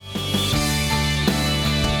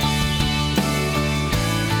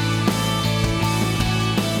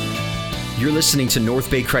You're listening to North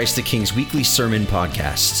Bay Christ the King's weekly sermon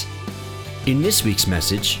podcast. In this week's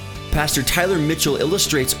message, Pastor Tyler Mitchell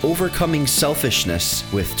illustrates overcoming selfishness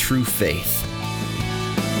with true faith.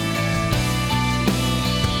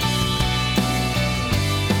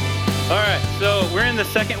 All right, so we're in the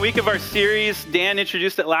second week of our series. Dan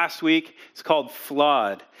introduced it last week. It's called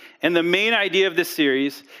Flawed. And the main idea of this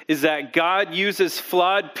series is that God uses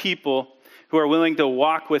flawed people who are willing to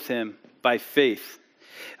walk with him by faith.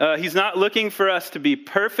 He's not looking for us to be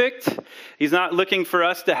perfect. He's not looking for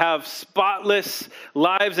us to have spotless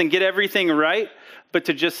lives and get everything right, but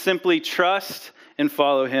to just simply trust and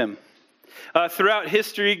follow him. Throughout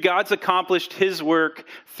history, God's accomplished his work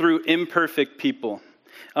through imperfect people.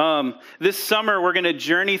 This summer, we're going to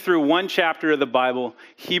journey through one chapter of the Bible,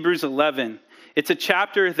 Hebrews 11. It's a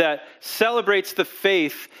chapter that celebrates the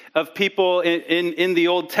faith of people in the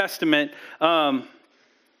Old Testament,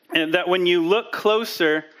 and that when you look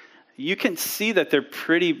closer, you can see that they're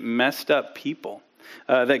pretty messed up people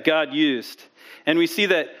that God used. And we see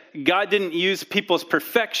that God didn't use people's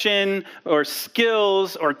perfection or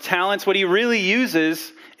skills or talents. What he really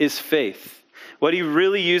uses is faith. What he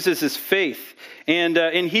really uses is faith. And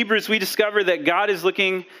in Hebrews, we discover that God is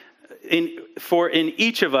looking in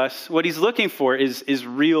each of us, what he's looking for is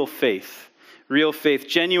real faith,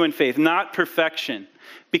 genuine faith, not perfection.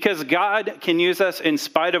 Because God can use us in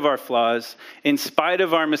spite of our flaws, in spite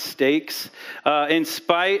of our mistakes, in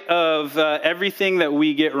spite of everything that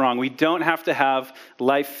we get wrong. We don't have to have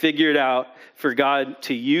life figured out for God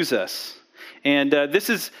to use us. And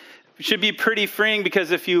this should be pretty freeing,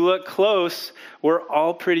 because if you look close, we're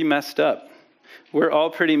all pretty messed up. We're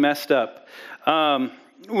all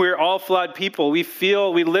flawed people. We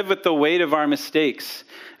live with the weight of our mistakes.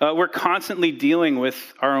 We're constantly dealing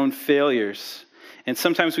with our own failures. And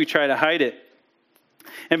sometimes we try to hide it.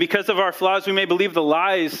 And because of our flaws, we may believe the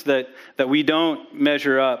lies that we don't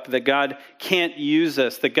measure up, that God can't use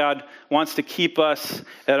us, that God wants to keep us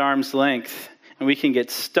at arm's length. And we can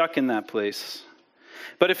get stuck in that place.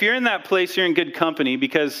 But if you're in that place, you're in good company,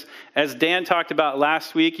 because as Dan talked about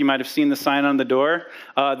last week, you might have seen the sign on the door,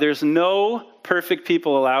 there's no perfect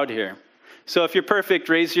people allowed here. So if you're perfect,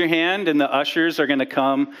 raise your hand, and the ushers are going to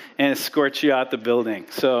come and escort you out the building.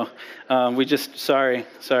 So sorry,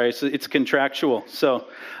 it's contractual. So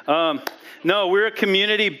no, we're a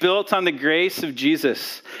community built on the grace of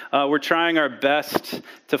Jesus. We're trying our best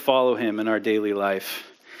to follow him in our daily life.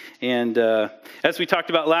 And as we talked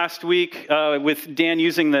about last week, with Dan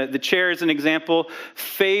using the chair as an example,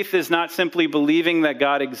 faith is not simply believing that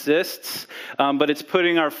God exists, but it's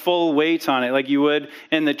putting our full weight on it, like you would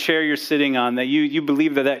in the chair you're sitting on, that you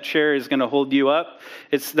believe that chair is going to hold you up.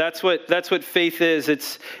 That's what faith is.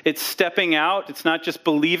 It's stepping out. It's not just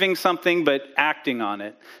believing something, but acting on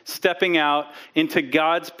it. Stepping out into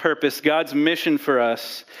God's purpose, God's mission for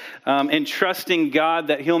us, and trusting God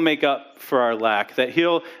that he'll make up for our lack, that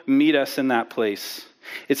he'll meet us in that place.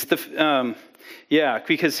 It's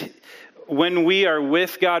because when we are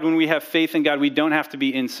with God, when we have faith in God, we don't have to be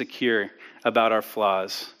insecure about our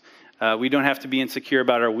flaws. We don't have to be insecure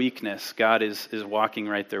about our weakness. God is walking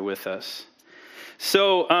right there with us.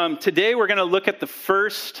 So today we're going to look at the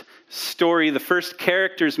first story, the first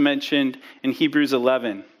characters mentioned in Hebrews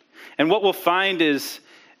 11. And what we'll find is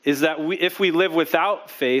that if we live without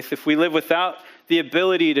faith, if we live without the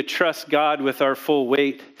ability to trust God with our full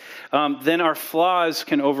weight, then our flaws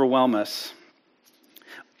can overwhelm us.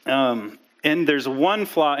 And there's one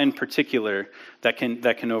flaw in particular that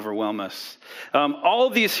can overwhelm us. All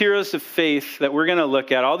of these heroes of faith that we're going to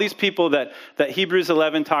look at, all these people that Hebrews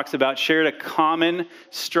 11 talks about, shared a common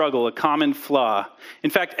struggle, a common flaw. In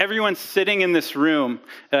fact, everyone sitting in this room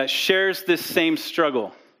shares this same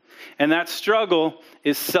struggle. And that struggle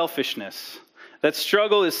is selfishness. That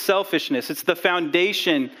struggle is selfishness. It's the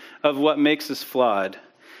foundation of what makes us flawed.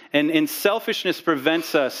 And selfishness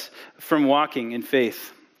prevents us from walking in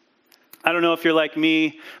faith. I don't know if you're like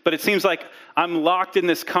me, but it seems like I'm locked in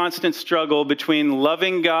this constant struggle between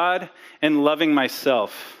loving God and loving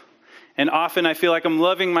myself. And often I feel like I'm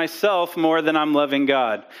loving myself more than I'm loving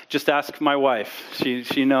God. Just ask my wife.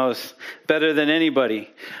 She knows better than anybody.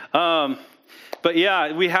 But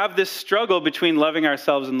yeah, we have this struggle between loving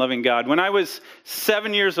ourselves and loving God. When I was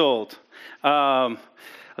 7 years old, I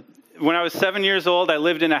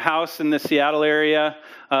lived in a house in the Seattle area,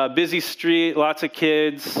 busy street, lots of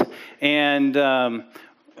kids. And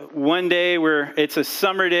one day it's a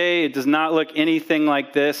summer day. It does not look anything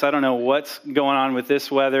like this. I don't know what's going on with this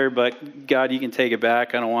weather, but God, you can take it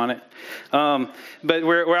back. I don't want it. But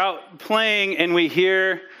we're out playing, and we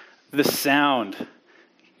hear the sound.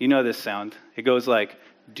 You know this sound. It goes like,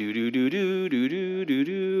 do-do-do-do,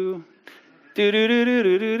 do-do-do-do. All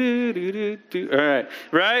right.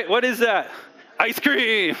 Right? What is that? Ice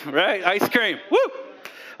cream, right? Ice cream. Woo!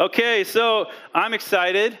 Okay, so I'm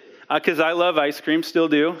excited because I love ice cream, still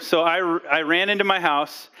do. So I ran into my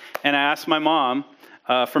house and I asked my mom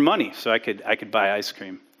for money so I could buy ice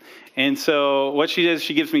cream. And so what she does,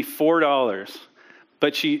 she gives me $4.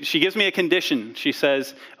 But she gives me a condition. She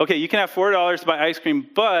says, okay, you can have $4 to buy ice cream,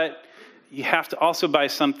 but you have to also buy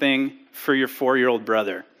something for your 4-year-old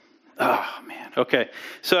brother. Oh, man. Okay.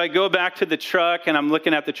 So I go back to the truck, and I'm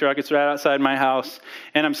looking at the truck. It's right outside my house.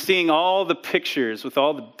 And I'm seeing all the pictures with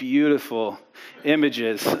all the beautiful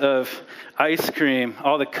images of ice cream,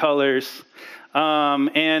 all the colors.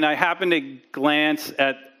 And I happened to glance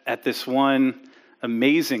at this one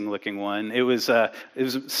amazing looking one. It was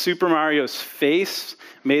Super Mario's face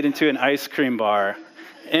made into an ice cream bar.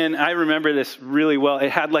 And I remember this really well.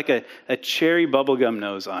 It had like a cherry bubblegum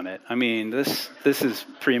nose on it. I mean, this is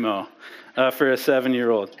primo for a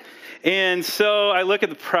 7-year-old. And so I look at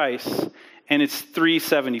the price, and it's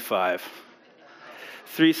 $3.75.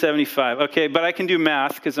 $3.75. Okay, but I can do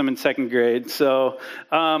math because I'm in 2nd grade. So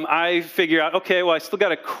I figure out, okay, well, I still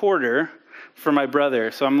got a quarter for my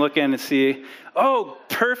brother. So I'm looking to see, oh,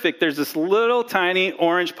 perfect. There's this little tiny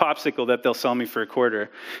orange popsicle that they'll sell me for a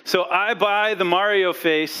quarter. So I buy the Mario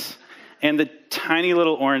face and the tiny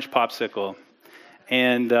little orange popsicle.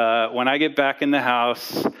 And when I get back in the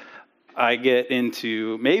house, I get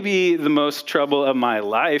into maybe the most trouble of my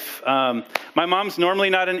life. My mom's normally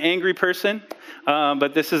not an angry person,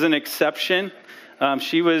 but this is an exception.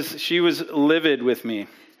 She was livid with me.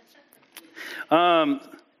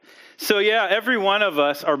 So yeah, every one of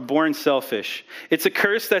us are born selfish. It's a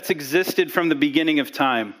curse that's existed from the beginning of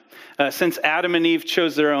time, since Adam and Eve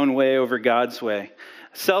chose their own way over God's way.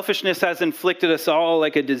 Selfishness has inflicted us all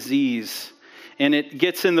like a disease, and it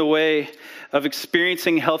gets in the way of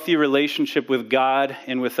experiencing healthy relationship with God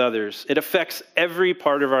and with others. It affects every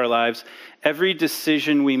part of our lives, every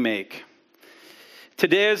decision we make.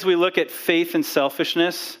 Today, as we look at faith and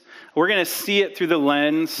selfishness, we're going to see it through the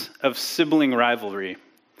lens of sibling rivalry.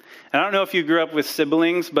 I don't know if you grew up with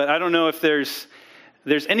siblings, but I don't know if there's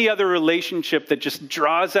any other relationship that just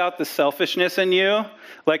draws out the selfishness in you,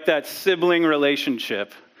 like that sibling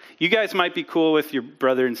relationship. You guys might be cool with your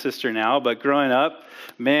brother and sister now, but growing up,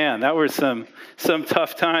 man, that were some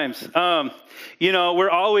tough times. We're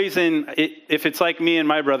always if it's like me and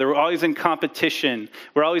my brother, we're always in competition.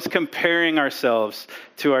 We're always comparing ourselves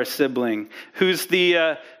to our sibling. Who's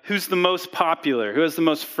the most popular? Who has the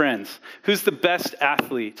most friends? Who's the best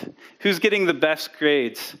athlete? Who's getting the best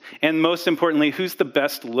grades? And most importantly, who's the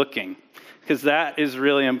best looking? Because that is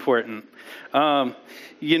really important.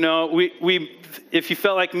 If you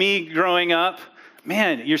felt like me growing up,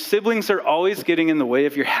 man, your siblings are always getting in the way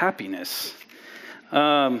of your happiness.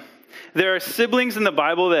 There are siblings in the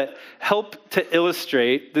Bible that help to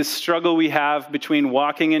illustrate this struggle we have between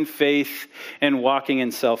walking in faith and walking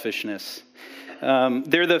in selfishness.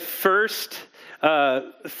 They're the first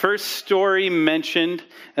story mentioned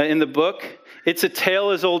in the book. It's a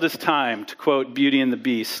tale as old as time, to quote Beauty and the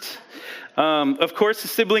Beast. Of course, the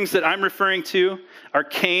siblings that I'm referring to are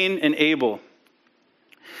Cain and Abel.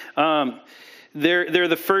 They're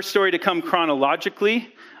the first story to come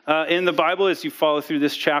chronologically in the Bible as you follow through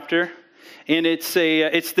this chapter. And it's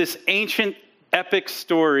this ancient epic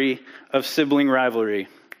story of sibling rivalry.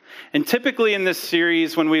 And typically in this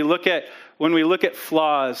series, when we look at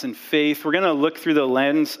flaws in faith, we're going to look through the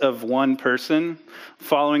lens of one person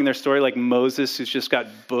following their story, like Moses, who's just got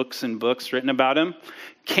books and books written about him.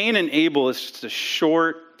 Cain and Abel is just a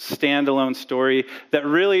short, standalone story that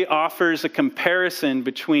really offers a comparison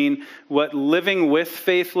between what living with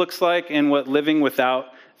faith looks like and what living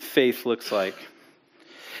without faith looks like.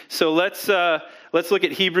 So let's look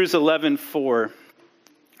at Hebrews 11:4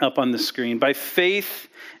 up on the screen. By faith,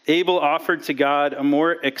 Abel offered to God a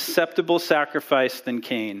more acceptable sacrifice than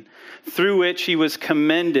Cain, through which he was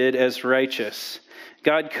commended as righteous,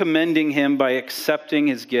 God commending him by accepting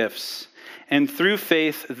his gifts. And through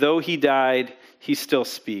faith, though he died, he still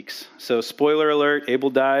speaks. So spoiler alert, Abel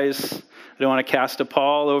dies. I don't want to cast a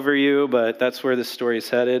pall over you, but that's where the story is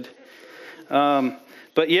headed.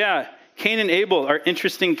 But yeah, Cain and Abel are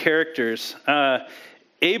interesting characters.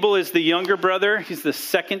 Abel is the younger brother. He's the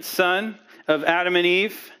second son of Adam and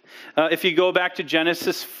Eve. If you go back to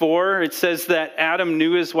Genesis 4, it says that Adam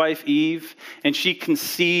knew his wife Eve, and she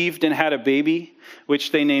conceived and had a baby,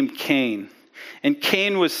 which they named Cain. And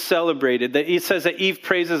Cain was celebrated. It says that Eve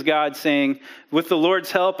praises God, saying, with the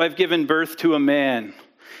Lord's help, I've given birth to a man.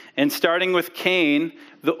 And starting with Cain,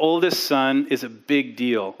 the oldest son is a big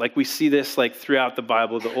deal. Like we see this like throughout the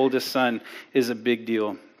Bible, the oldest son is a big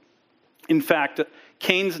deal. In fact,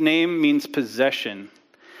 Cain's name means possession.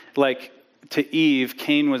 Like to Eve,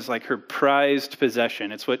 Cain was like her prized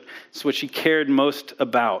possession. It's what she cared most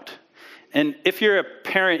about. And if you're a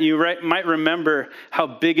parent, you might remember how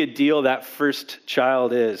big a deal that first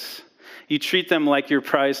child is. You treat them like your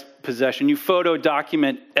prized possession. You photo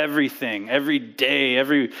document everything, every day,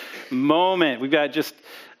 every moment. We've got just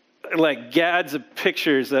like gads of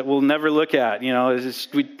pictures that we'll never look at. You know,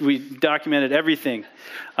 we documented everything.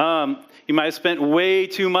 You might have spent way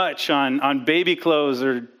too much on baby clothes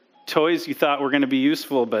or toys you thought were going to be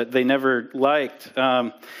useful, but they never liked.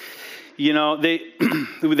 You know,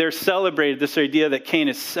 they're celebrated, this idea that Cain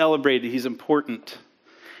is celebrated, he's important.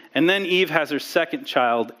 And then Eve has her second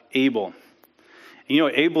child, Abel. And you know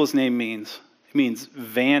what Abel's name means? It means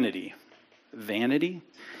vanity. Vanity?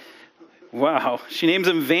 Wow. She names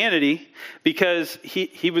him Vanity because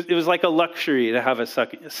it was like a luxury to have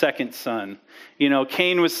a second son. You know,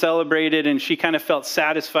 Cain was celebrated and she kind of felt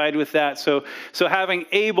satisfied with that. So having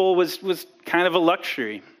Abel was kind of a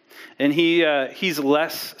luxury. And he's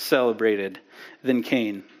less celebrated than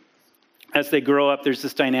Cain. As they grow up, there's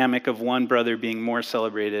this dynamic of one brother being more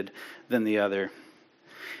celebrated than the other.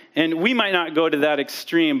 And we might not go to that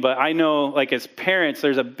extreme, but I know, like as parents,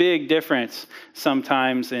 there's a big difference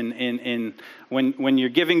sometimes in when you're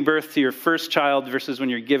giving birth to your first child versus when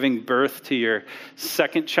you're giving birth to your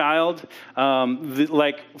second child.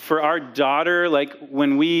 Like for our daughter, like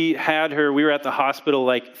when we had her, we were at the hospital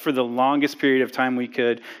like for the longest period of time we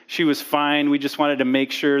could. She was fine. We just wanted to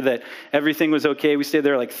make sure that everything was okay. We stayed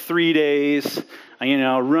there like 3 days. You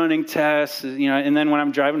know, running tests, you know, and then when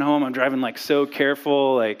I'm driving home, I'm driving like so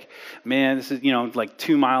careful, like, man, this is, you know, like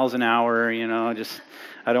 2 miles an hour, you know, just,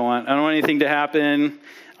 I don't want anything to happen.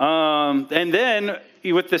 And then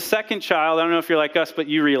with the second child, I don't know if you're like us, but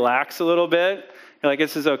you relax a little bit. You're like,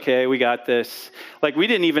 this is okay, we got this. Like we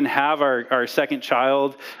didn't even have our second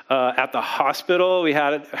child at the hospital. We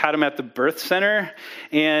had him at the birth center.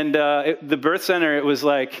 And the birth center, it was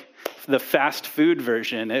like, the fast food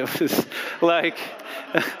version. It was like,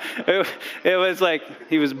 it was like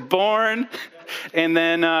he was born, and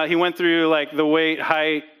then he went through like the weight,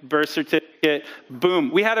 height, birth certificate, boom.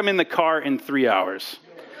 We had him in the car in 3 hours.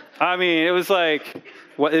 I mean, it was like,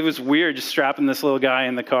 it was weird just strapping this little guy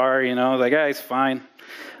in the car, you know, like, he's fine.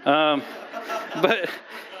 But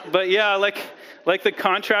yeah, like the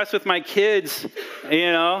contrast with my kids,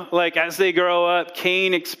 you know, like as they grow up,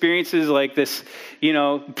 Cain experiences like this, you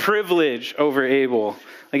know, privilege over Abel.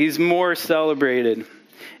 Like he's more celebrated.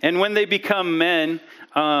 And when they become men,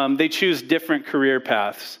 they choose different career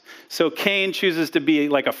paths. So Cain chooses to be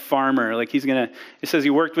like a farmer. Like it says he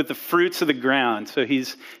worked with the fruits of the ground. So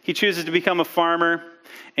he chooses to become a farmer.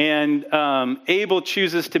 And Abel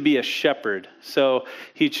chooses to be a shepherd. So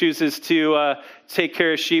he chooses to take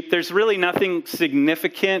care of sheep. There's really nothing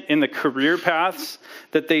significant in the career paths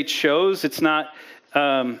that they chose. It's not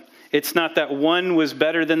that one was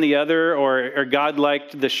better than the other, or God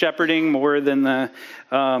liked the shepherding more than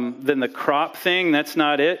the crop thing. That's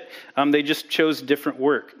not it. They just chose different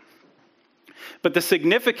work. But the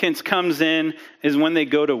significance comes in is when they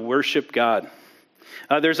go to worship God.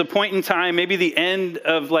 There's a point in time, maybe the end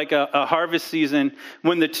of like a harvest season,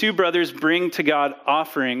 when the two brothers bring to God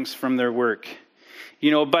offerings from their work.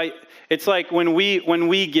 You know, it's like when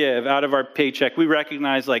we give out of our paycheck, we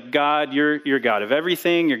recognize like, God, you're God of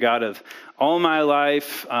everything. You're God of all my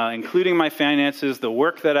life, including my finances, the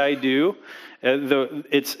work that I do.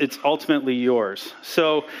 It's ultimately yours.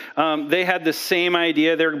 So they had the same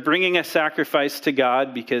idea. They're bringing a sacrifice to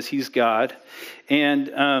God because he's God. And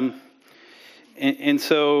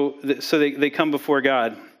so they come before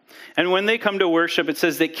God. And when they come to worship, it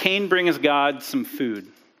says that Cain brings God some food,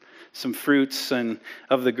 some fruits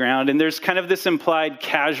of the ground. And there's kind of this implied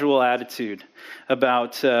casual attitude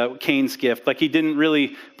about Cain's gift. Like he didn't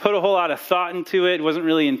really put a whole lot of thought into it. Wasn't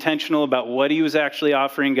really intentional about what he was actually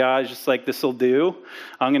offering God. Just like, this will do.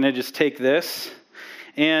 I'm going to just take this.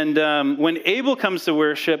 And when Abel comes to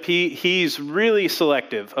worship, he's really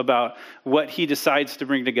selective about what he decides to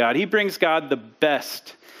bring to God. He brings God the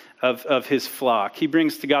best of his flock. He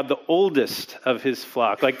brings to God the oldest of his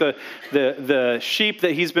flock, like the sheep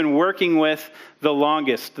that he's been working with the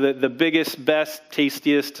longest, the biggest, best,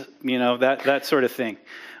 tastiest, you know, that sort of thing.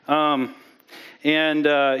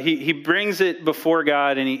 He brings it before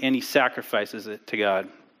God and he sacrifices it to God.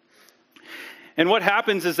 And what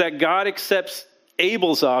happens is that God accepts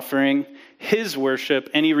Abel's offering, his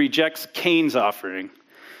worship, and he rejects Cain's offering.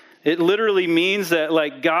 It literally means that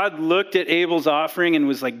like God looked at Abel's offering and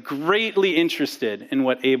was like greatly interested in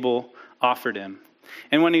what Abel offered him.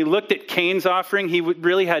 And when he looked at Cain's offering, he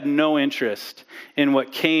really had no interest in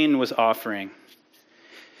what Cain was offering.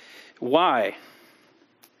 Why?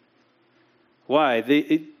 Why?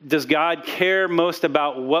 Does God care most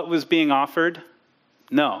about what was being offered?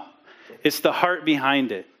 No. It's the heart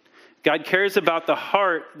behind it. God cares about the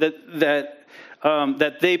heart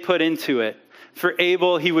that they put into it. For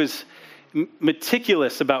Abel, he was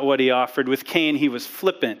meticulous about what he offered. With Cain, he was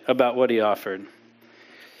flippant about what he offered.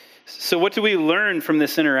 So what do we learn from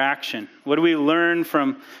this interaction? What do we learn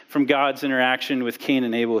from God's interaction with Cain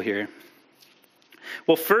and Abel here?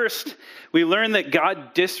 Well, first, we learn that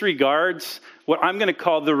God disregards what I'm going to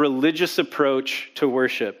call the religious approach to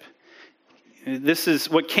worship. This is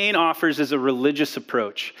what Cain offers is a religious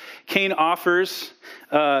approach. Cain's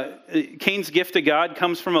gift to God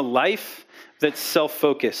comes from a life that's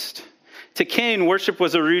self-focused. To Cain, worship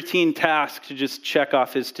was a routine task to just check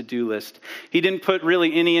off his to-do list. He didn't put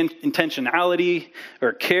really any intentionality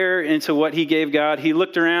or care into what he gave God. He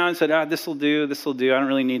looked around and said, this will do, I don't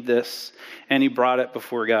really need this. And he brought it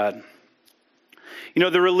before God. You know,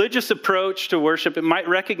 the religious approach to worship, it might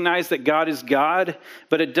recognize that God is God,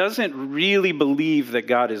 but it doesn't really believe that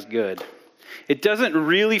God is good. It doesn't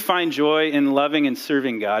really find joy in loving and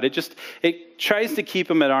serving God. It tries to keep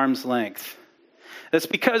him at arm's length. That's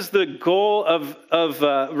because the goal of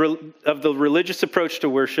the religious approach to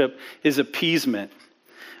worship is appeasement.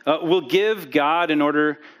 We'll give God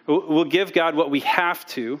what we have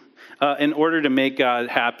to in order to make God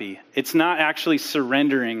happy. It's not actually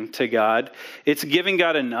surrendering to God. It's giving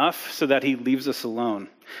God enough so that he leaves us alone,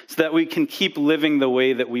 so that we can keep living the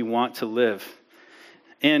way that we want to live.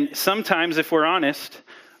 And sometimes, if we're honest,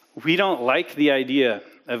 we don't like the idea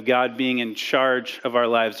of God being in charge of our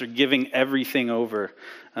lives or giving everything over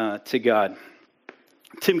to God.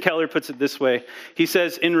 Tim Keller puts it this way. He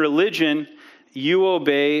says, in religion, you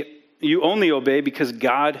only obey because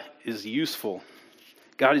God is useful.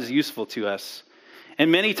 God is useful to us.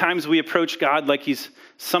 And many times we approach God like he's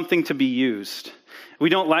something to be used. We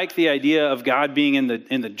don't like the idea of God being in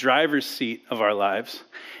the driver's seat of our lives.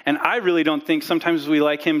 And I really don't think sometimes we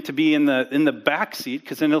like him to be in the back seat,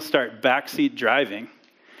 because then he'll start backseat driving.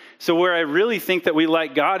 So where I really think that we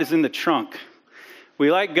like God is in the trunk.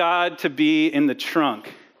 We like God to be in the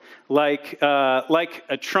trunk, like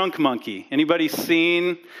a trunk monkey. Anybody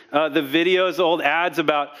seen the videos, old ads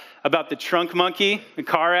about the trunk monkey, the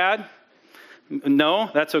car ad?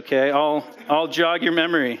 No, that's okay. I'll jog your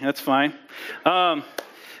memory. That's fine.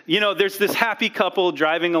 There's this happy couple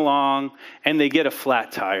driving along, and they get a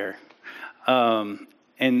flat tire, and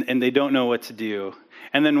they don't know what to do.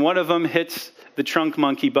 And then one of them hits the trunk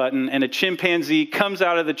monkey button, and a chimpanzee comes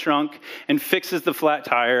out of the trunk and fixes the flat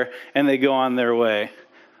tire, and they go on their way.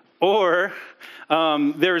 Or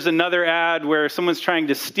there's another ad where someone's trying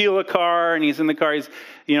to steal a car, and he's in the car, he's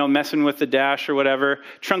messing with the dash or whatever.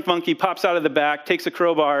 Trunk monkey pops out of the back, takes a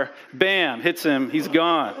crowbar, bam, hits him, he's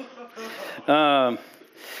gone. So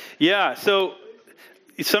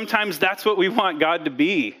sometimes that's what we want God to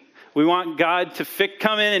be. We want God to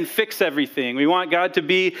come in and fix everything. We want God to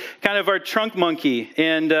be kind of our trunk monkey.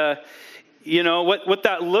 And, what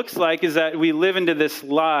that looks like is that we live into this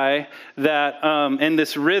lie that, and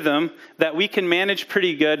this rhythm that we can manage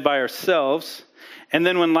pretty good by ourselves. And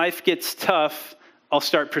then when life gets tough, I'll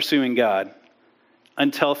start pursuing God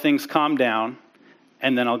until things calm down.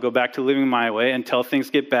 And then I'll go back to living my way until things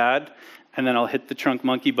get bad. And then I'll hit the trunk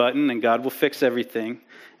monkey button and God will fix everything.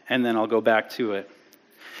 And then I'll go back to it.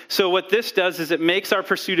 So what this does is it makes our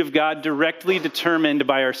pursuit of God directly determined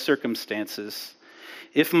by our circumstances.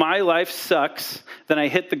 If my life sucks, then I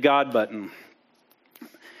hit the God button.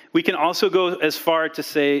 We can also go as far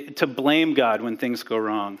to blame God when things go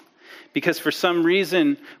wrong. Because for some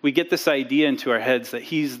reason, we get this idea into our heads that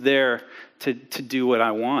he's there to do what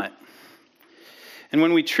I want. And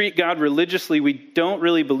when we treat God religiously, we don't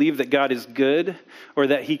really believe that God is good or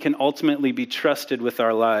that he can ultimately be trusted with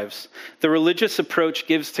our lives. The religious approach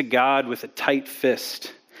gives to God with a tight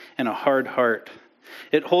fist and a hard heart.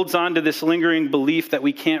 It holds on to this lingering belief that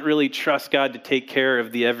we can't really trust God to take care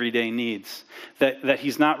of the everyday needs, that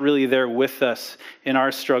he's not really there with us in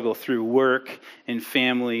our struggle through work and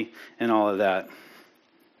family and all of that.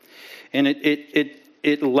 And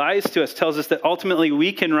it lies to us, tells us that ultimately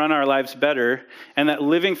we can run our lives better and that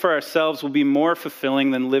living for ourselves will be more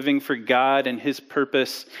fulfilling than living for God and his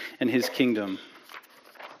purpose and his kingdom.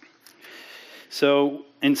 So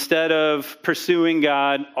instead of pursuing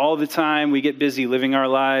God all the time, we get busy living our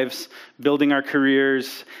lives, building our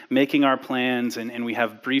careers, making our plans, and we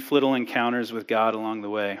have brief little encounters with God along the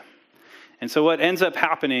way. And so what ends up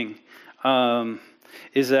happening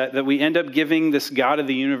is that we end up giving this God of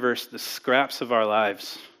the universe the scraps of our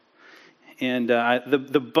lives. And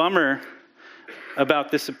the bummer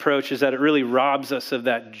about this approach is that it really robs us of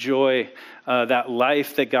that joy, that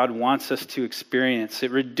life that God wants us to experience.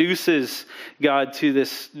 It reduces God to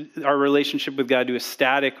our relationship with God to a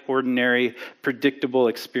static, ordinary, predictable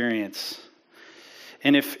experience.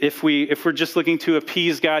 And if we're just looking to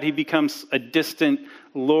appease God, he becomes a distant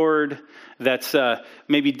Lord that's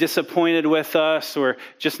maybe disappointed with us or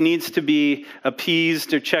just needs to be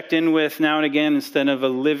appeased or checked in with now and again instead of a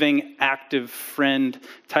living, active friend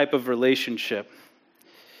type of relationship.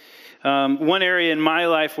 One area in my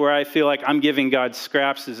life where I feel like I'm giving God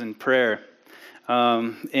scraps is in prayer.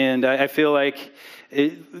 And I feel like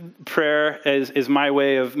prayer is my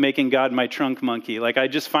way of making God my trunk monkey. Like I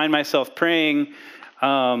just find myself praying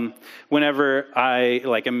whenever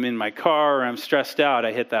I'm in my car or I'm stressed out,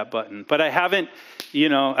 I hit that button. But I haven't,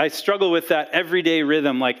 I struggle with that everyday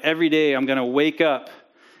rhythm. Like every day I'm going to wake up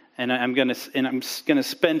and I'm going to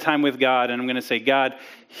spend time with God and I'm going to say, God,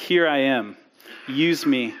 here I am. Use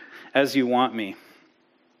me as you want me.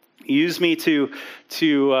 Use me to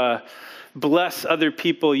bless other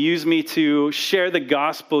people. Use me to share the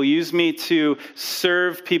gospel. Use me to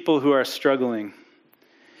serve people who are struggling.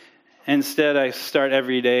 Instead, I start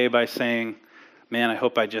every day by saying, man, I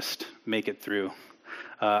hope I just make it through.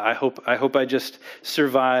 I hope I just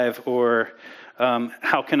survive, or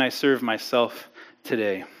how can I serve myself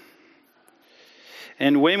today?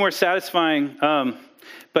 And way more satisfying,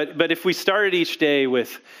 but if we started each day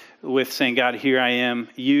with saying, God, here I am,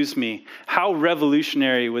 use me, how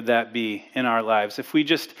revolutionary would that be in our lives? If we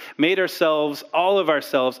just made ourselves, all of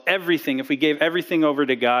ourselves, everything, if we gave everything over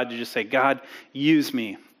to God to just say, God, use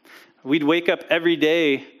me. We'd wake up every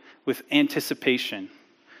day with anticipation.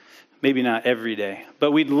 Maybe not every day, but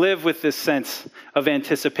we'd live with this sense of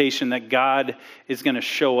anticipation that God is going to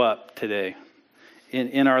show up today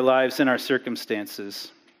in our lives, in our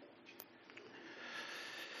circumstances.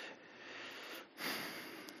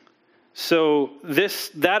 So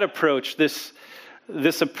that approach, this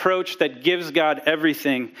approach that gives God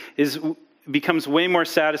everything becomes way more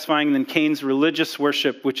satisfying than Cain's religious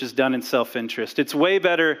worship, which is done in self-interest. It's way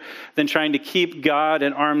better than trying to keep God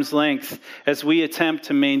at arm's length as we attempt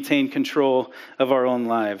to maintain control of our own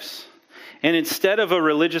lives. And instead of a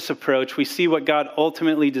religious approach, we see what God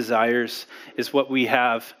ultimately desires is what we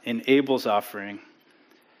have in Abel's offering.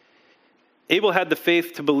 Abel had the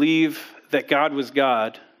faith to believe that God was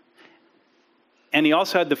God, and he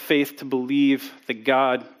also had the faith to believe that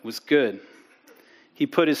God was good. He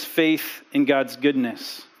put his faith in God's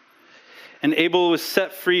goodness. And Abel was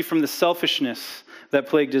set free from the selfishness that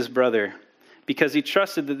plagued his brother. Because he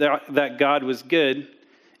trusted that God was good,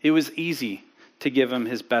 it was easy to give him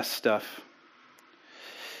his best stuff.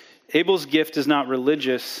 Abel's gift is not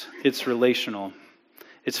religious, it's relational.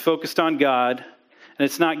 It's focused on God, and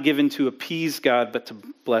it's not given to appease God, but to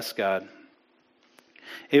bless God.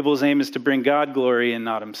 Abel's aim is to bring God glory and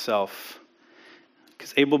not himself.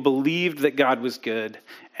 Because Abel believed that God was good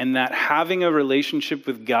and that having a relationship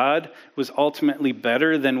with God was ultimately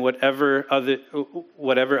better than whatever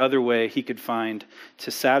other way he could find to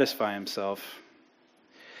satisfy himself.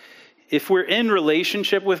 If we're in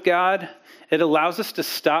relationship with God, it allows us to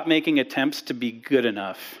stop making attempts to be good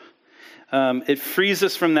enough. It frees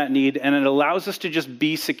us from that need, and it allows us to just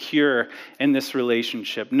be secure in this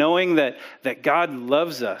relationship, knowing that God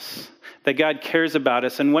loves us, that God cares about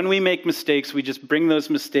us. And when we make mistakes, we just bring those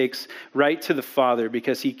mistakes right to the Father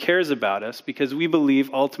because he cares about us, because we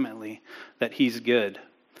believe ultimately that he's good.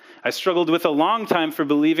 I struggled with a long time for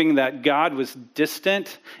believing that God was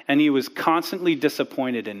distant and he was constantly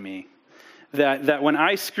disappointed in me. That when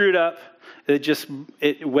I screwed up,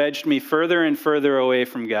 it wedged me further and further away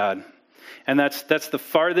from God. And that's the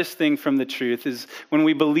farthest thing from the truth, is when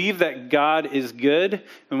we believe that God is good,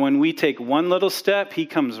 and when we take one little step, he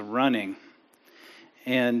comes running.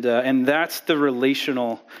 And that's the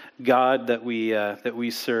relational God that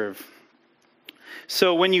we serve.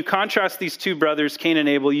 So when you contrast these two brothers, Cain and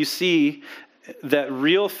Abel, you see that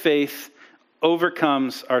real faith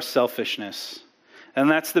overcomes our selfishness. And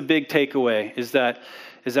that's the big takeaway, is that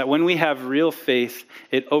when we have real faith,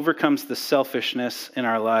 it overcomes the selfishness in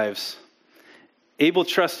our lives. Abel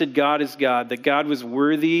trusted God as God, that God was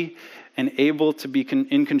worthy and able to be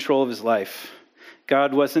in control of his life.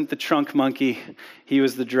 God wasn't the trunk monkey, he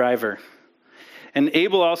was the driver. And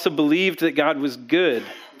Abel also believed that God was good,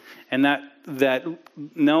 and that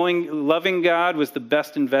loving God was the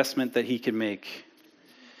best investment that he could make.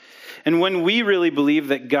 And when we really believe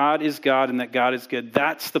that God is God and that God is good,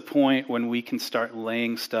 that's the point when we can start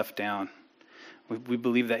laying stuff down. We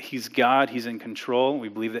believe that he's God, he's in control. We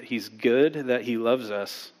believe that he's good, that he loves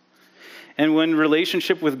us. And when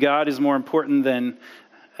relationship with God is more important than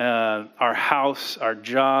our house, our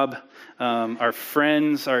job, our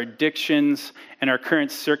friends, our addictions, and our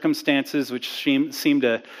current circumstances, which seem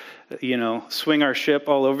to, swing our ship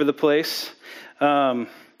all over the place,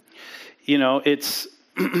 it's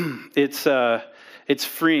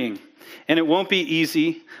freeing. And it won't be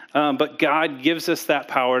easy, but God gives us that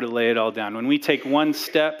power to lay it all down. When we take one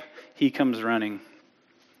step, he comes running.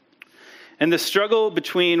 And the struggle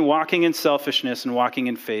between walking in selfishness and walking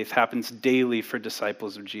in faith happens daily for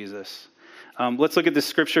disciples of Jesus. Let's look at the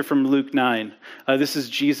scripture from Luke 9. This is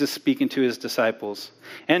Jesus speaking to his disciples.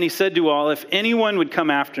 And he said to all, "If anyone would come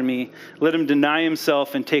after me, let him deny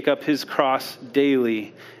himself and take up his cross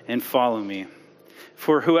daily and follow me.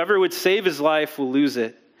 For whoever would save his life will lose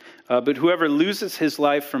it. But whoever loses his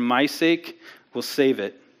life for my sake will save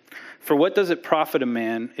it. For what does it profit a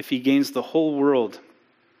man if he gains the whole world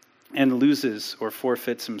and loses or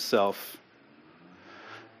forfeits himself?"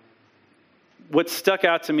 What stuck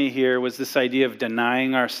out to me here was this idea of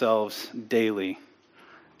denying ourselves daily.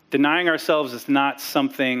 Denying ourselves is not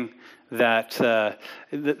something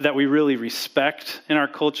that we really respect in our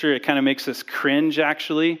culture. It kind of makes us cringe,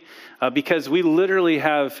 actually, because we literally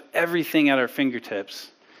have everything at our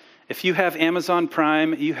fingertips. If you have Amazon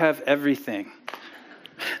Prime, you have everything.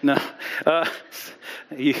 No,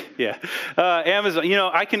 Amazon.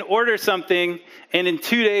 I can order something, and in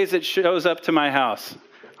 2 days it shows up to my house.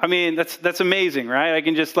 I mean, that's amazing, right? I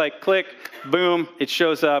can just click, boom, it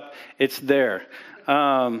shows up, it's there.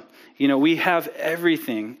 We have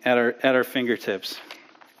everything at our fingertips.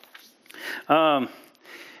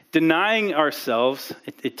 Denying ourselves,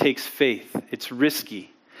 it takes faith. It's risky.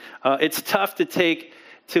 It's tough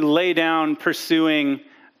to lay down pursuing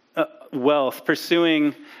wealth,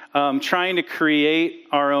 pursuing, trying to create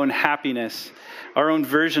our own happiness, our own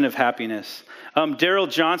version of happiness. Darrell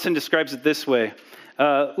Johnson describes it this way.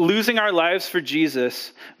 Losing our lives for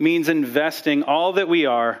Jesus means investing all that we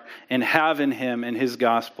are and have in him and his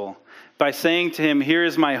gospel by saying to him, "Here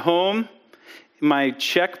is my home, my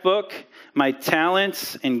checkbook, my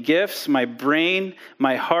talents and gifts, my brain,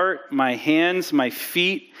 my heart, my hands, my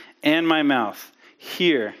feet, and my mouth.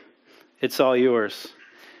 Here, it's all yours.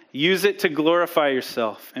 Use it to glorify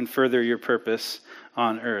yourself and further your purpose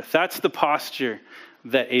on earth." That's the posture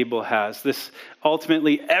that Abel has. This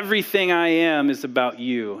ultimately, everything I am is about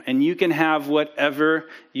you, and you can have whatever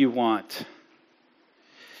you want.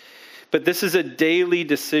 But this is a daily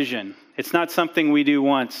decision. It's not something we do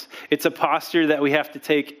once. It's a posture that we have to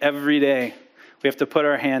take every day. We have to put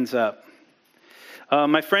our hands up.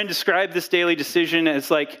 My friend described this daily decision as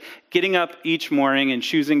like getting up each morning and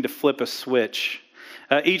choosing to flip a switch.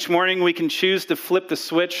 Each morning we can choose to flip the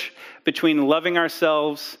switch between loving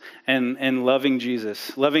ourselves and loving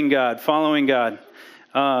Jesus, loving God, following God.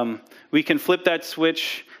 We can flip that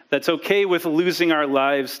switch that's okay with losing our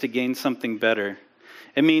lives to gain something better.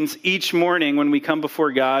 It means each morning when we come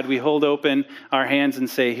before God, we hold open our hands and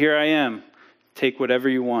say, "Here I am, take whatever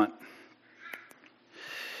you want."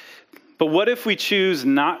 But what if we choose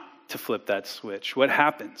not to flip that switch? What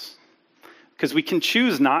happens? Because we can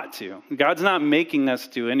choose not to. God's not making us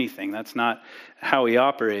do anything. That's not how he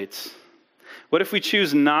operates. What if we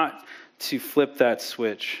choose not to flip that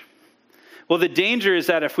switch? Well, the danger is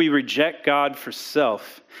that if we reject God for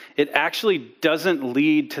self, it actually doesn't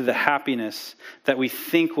lead to the happiness that we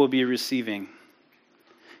think we'll be receiving.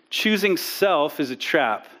 Choosing self is a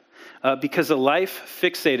trap because a life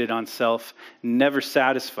fixated on self never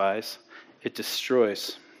satisfies, it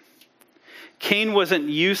destroys. Cain wasn't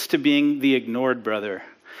used to being the ignored brother.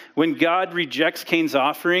 When God rejects Cain's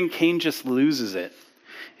offering, Cain just loses it.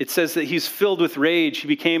 It says that he's filled with rage. He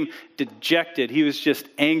became dejected. He was just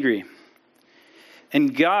angry.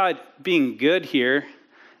 And God, being good here,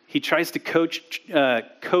 he tries to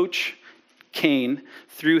coach Cain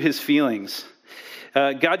through his feelings.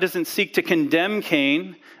 God doesn't seek to condemn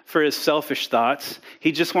Cain for his selfish thoughts.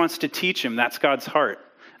 He just wants to teach him. That's God's heart.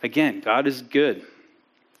 Again, God is good.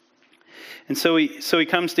 And so he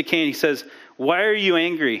comes to Cain. He says, "Why are you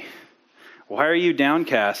angry? Why are you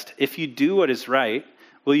downcast? If you do what is right,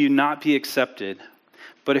 will you not be accepted?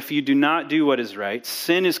 But if you do not do what is right,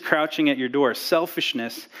 sin is crouching at your door.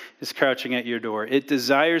 Selfishness is crouching at your door. It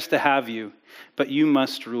desires to have you, but you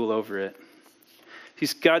must rule over it."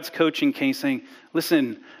 God's coaching Cain, saying,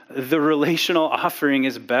 listen, the relational offering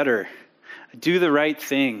is better. Do the right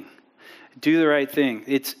thing. Do the right thing.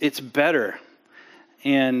 It's better.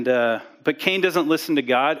 And but Cain doesn't listen to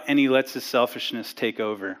God, and he lets his selfishness take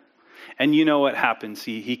over. And you know what happens.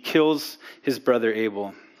 He kills his brother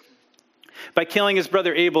Abel. By killing his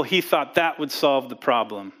brother Abel, he thought that would solve the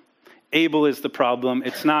problem. Abel is the problem.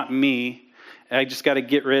 It's not me. I just got to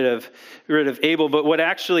get rid of Abel. But what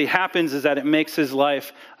actually happens is that it makes his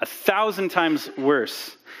life 1,000 times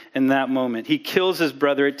worse in that moment. He kills his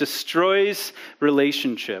brother. It destroys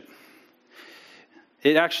relationship.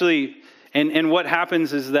 It actually, and what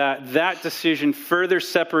happens is that decision further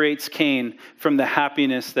separates Cain from the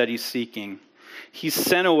happiness that he's seeking. He's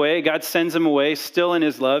sent away. God sends him away, still in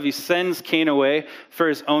his love. He sends Cain away for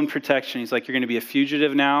his own protection. He's like, you're going to be a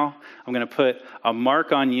fugitive now. I'm going to put a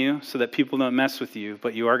mark on you so that people don't mess with you,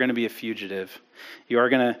 but you are going to be a fugitive. You are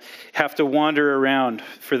going to have to wander around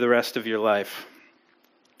for the rest of your life.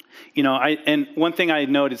 And one thing I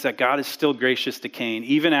note is that God is still gracious to Cain,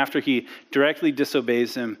 even after he directly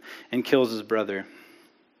disobeys him and kills his brother.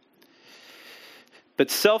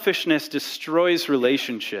 But selfishness destroys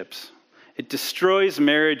relationships. It destroys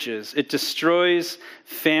marriages. It destroys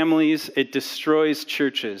families. It destroys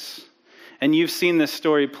churches. And you've seen this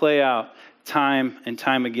story play out time and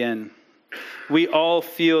time again. We all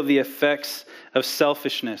feel the effects of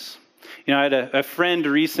selfishness. I had a friend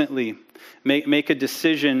recently make a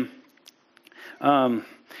decision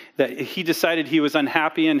that he decided he was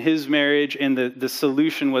unhappy in his marriage, and the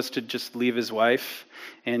solution was to just leave his wife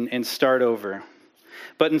and start over.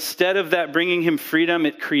 But instead of that bringing him freedom,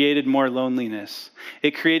 it created more loneliness.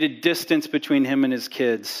 It created distance between him and his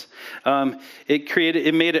kids.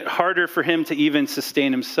 It made it harder for him to even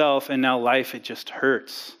sustain himself, and now life, it just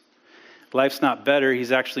hurts. Life's not better.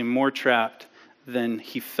 He's actually more trapped than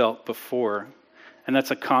he felt before. And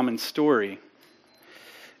that's a common story.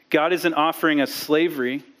 God isn't offering us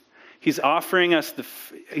slavery. He's offering us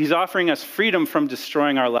freedom from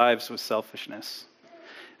destroying our lives with selfishness.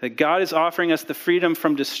 That God is offering us the freedom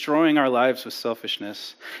from destroying our lives with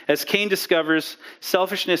selfishness. As Cain discovers,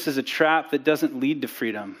 selfishness is a trap that doesn't lead to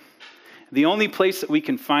freedom. The only place that we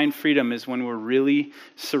can find freedom is when we're really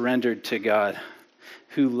surrendered to God,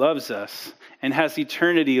 who loves us and has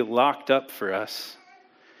eternity locked up for us.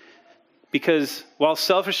 Because while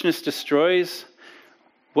selfishness destroys,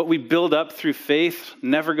 what we build up through faith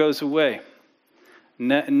never goes away.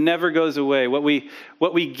 Never goes away. What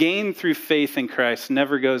we gain through faith in Christ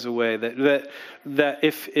never goes away. That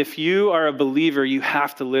if you are a believer, you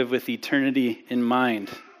have to live with eternity in mind.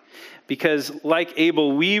 Because like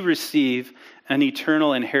Abel, we receive an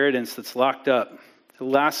eternal inheritance that's locked up. It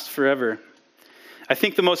lasts forever. I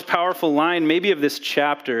think the most powerful line maybe of this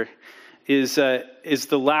chapter is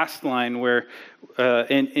the last line where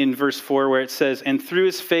in verse 4 where it says, "And through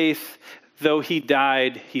his faith, though he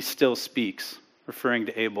died, he still speaks." Referring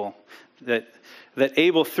to Abel. That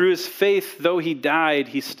Abel, through his faith, though he died,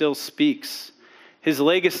 he still speaks. His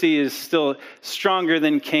legacy is still stronger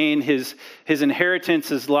than Cain. His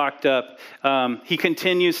inheritance is locked up. He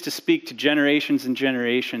continues to speak to generations and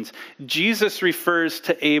generations. Jesus refers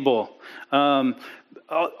to Abel.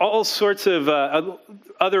 All sorts of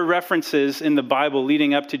other references in the Bible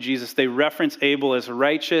leading up to Jesus, they reference Abel as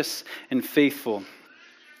righteous and faithful.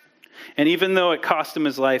 And even though it cost him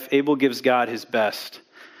his life, Abel gives God his best.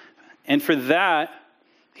 And for that,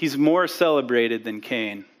 he's more celebrated than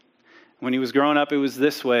Cain. When he was growing up, it was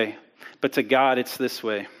this way. But to God, it's this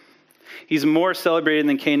way. He's more celebrated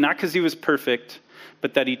than Cain, not because he was perfect,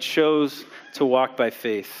 but that he chose to walk by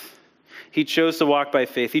faith. He chose to walk by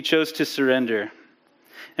faith. He chose to surrender.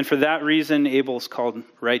 And for that reason, Abel's called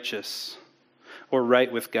righteous or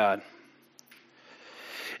right with God.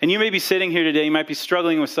 And you may be sitting here today, you might be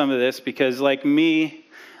struggling with some of this because like me,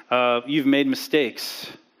 you've made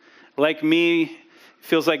mistakes. Like me,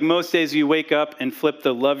 feels like most days you wake up and flip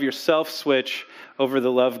the love yourself switch over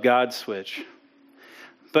the love God switch.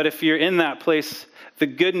 But if you're in that place, the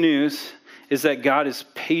good news is that God is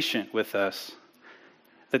patient with us.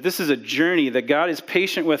 That this is a journey, that God is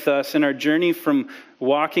patient with us in our journey from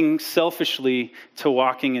walking selfishly to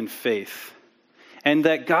walking in faith. And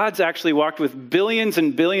that God's actually walked with billions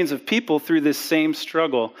and billions of people through this same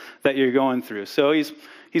struggle that you're going through. So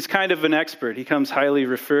he's kind of an expert. He comes highly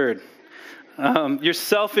referred. Your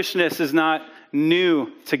selfishness is not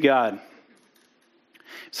new to God.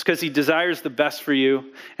 It's because he desires the best for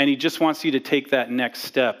you, and he just wants you to take that next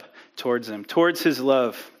step towards him, towards his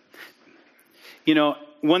love.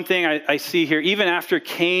 One thing I see here, even after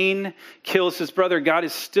Cain kills his brother, God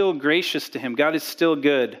is still gracious to him. God is still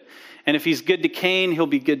good. And if he's good to Cain, he'll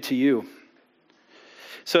be good to you.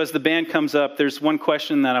 So as the band comes up, there's one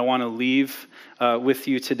question that I want to leave with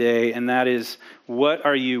you today, and that is, what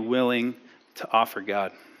are you willing to offer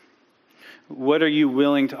God? What are you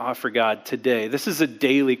willing to offer God today? This is a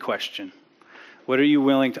daily question. What are you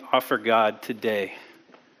willing to offer God today,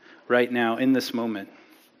 right now, in this moment?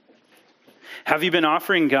 Have you been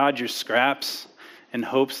offering God your scraps in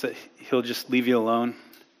hopes that he'll just leave you alone?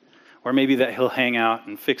 Or maybe that he'll hang out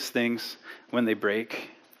and fix things when they break?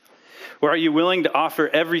 Or are you willing to offer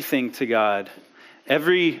everything to God?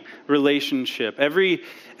 Every relationship,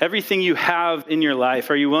 everything you have in your life,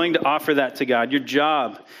 are you willing to offer that to God? Your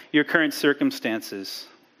job, your current circumstances.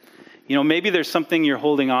 Maybe there's something you're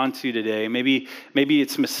holding on to today. Maybe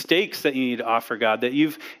it's mistakes that you need to offer God, that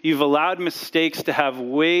you've allowed mistakes to have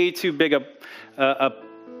way too big a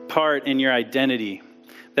part in your identity,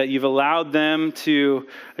 that you've allowed them to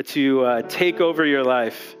take over your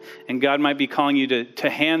life. And God might be calling you to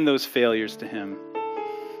hand those failures to him.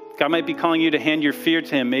 God might be calling you to hand your fear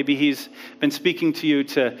to him. Maybe he's been speaking to you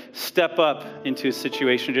to step up into a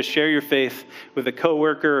situation, to share your faith with a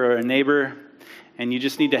coworker or a neighbor. And you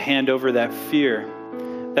just need to hand over that fear,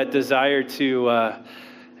 that desire to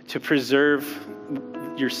preserve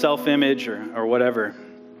your self-image or whatever.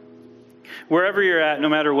 Wherever you're at, no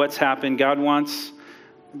matter what's happened, God wants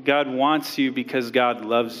you because God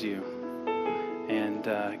loves you.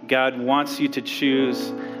 And God wants you to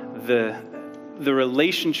choose the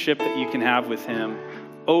relationship that you can have with him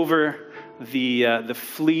over the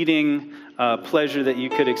fleeting pleasure that you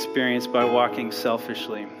could experience by walking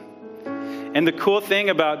selfishly. And the cool thing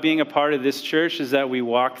about being a part of this church is that we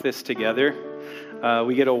walk this together.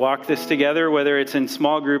 We get to walk this together, whether it's in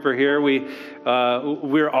small group or here.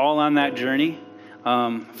 We're all on that journey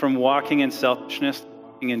from walking in selfishness,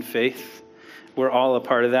 walking in faith. We're all a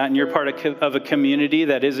part of that. And you're part of a community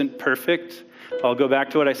that isn't perfect. I'll go back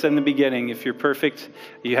to what I said in the beginning. If you're perfect,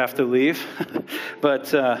 you have to leave.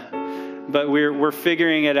 But we're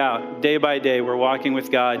figuring it out day by day. We're walking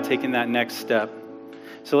with God, taking that next step.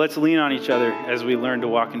 So let's lean on each other as we learn to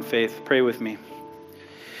walk in faith. Pray with me.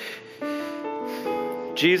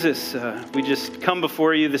 Jesus, we just come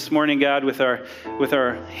before you this morning, God, with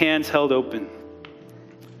our hands held open.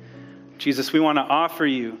 Jesus, we want to offer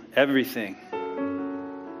you everything.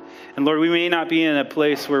 And Lord, we may not be in a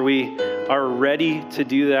place where we are ready to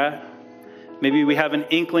do that. Maybe we have an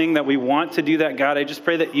inkling that we want to do that. God, I just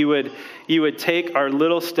pray that you would take our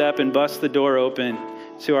little step and bust the door open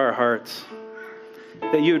to our hearts.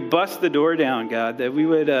 That you would bust the door down, God, that we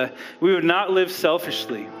would not live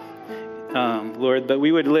selfishly, Lord, but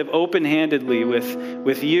we would live open-handedly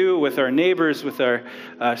with you, with our neighbors, with our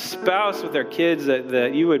spouse, with our kids,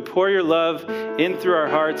 that you would pour your love in through our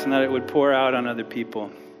hearts and that it would pour out on other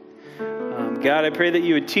people. God, I pray that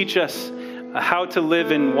you would teach us how to live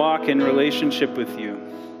and walk in relationship with you.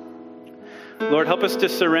 Lord, help us to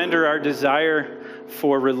surrender our desire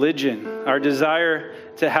for religion, our desire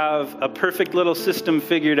to have a perfect little system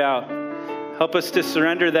figured out. Help us to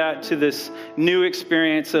surrender that to this new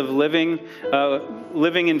experience of living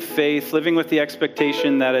in faith, living with the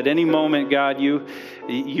expectation that at any moment, God, you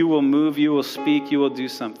will move, you will speak, you will do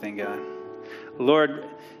something, God. Lord,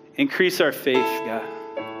 increase our faith, God.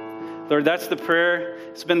 Lord, that's the prayer.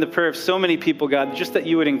 It's been the prayer of so many people, God, just that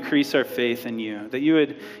you would increase our faith in you, that you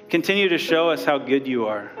would continue to show us how good you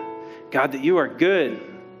are. God, that you are good,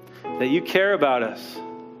 that you care about us,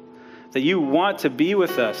 that you want to be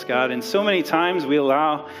with us, God. And so many times we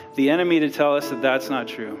allow the enemy to tell us that that's not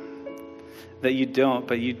true, that you don't,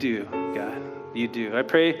 but you do, God. You do. I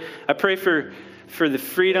pray for the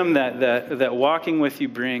freedom that walking with you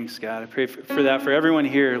brings, God. I pray for that for everyone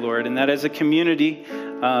here, Lord, and that as a community,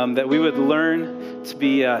 that we would learn to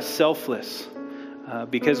be selfless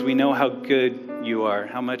because we know how good you are,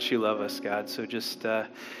 how much you love us, God. So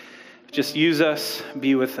just use us,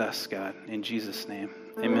 be with us, God. In Jesus' name,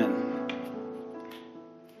 amen.